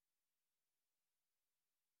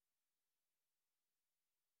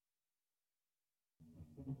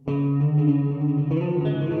I've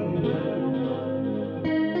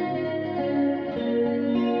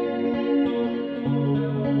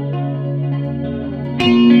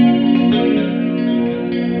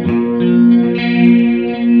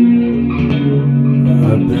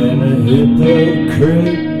been a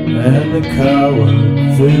hypocrite and a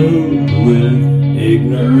coward, filled with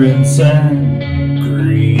ignorance and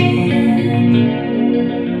greed.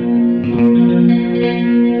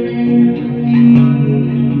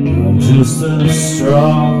 I'm just a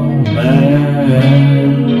straw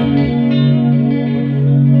man,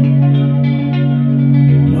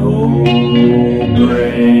 no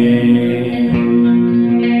brain,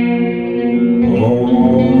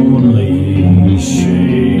 only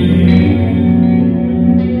shame.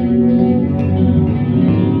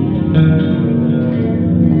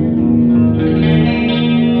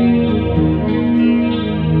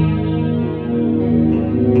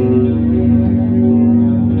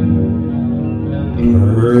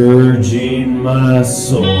 Purging my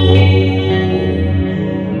soul,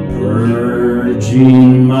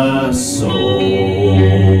 purging my soul.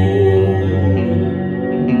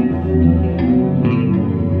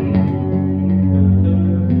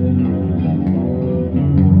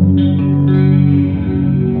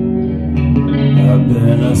 I've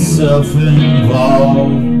been a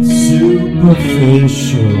self-involved,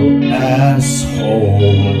 superficial asshole.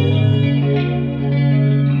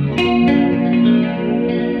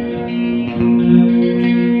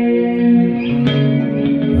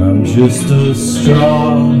 I'm just a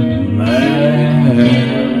straw man,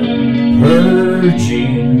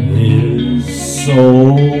 purging his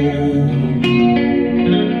soul.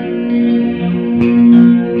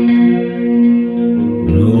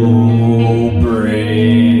 No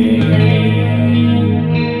brain,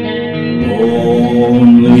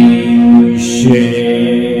 only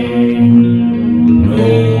shame.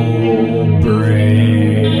 No brain.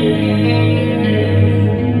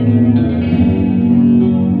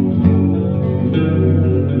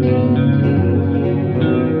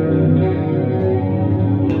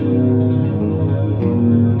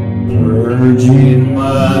 Purging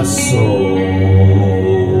my soul,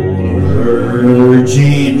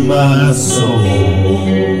 purging my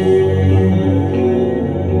soul.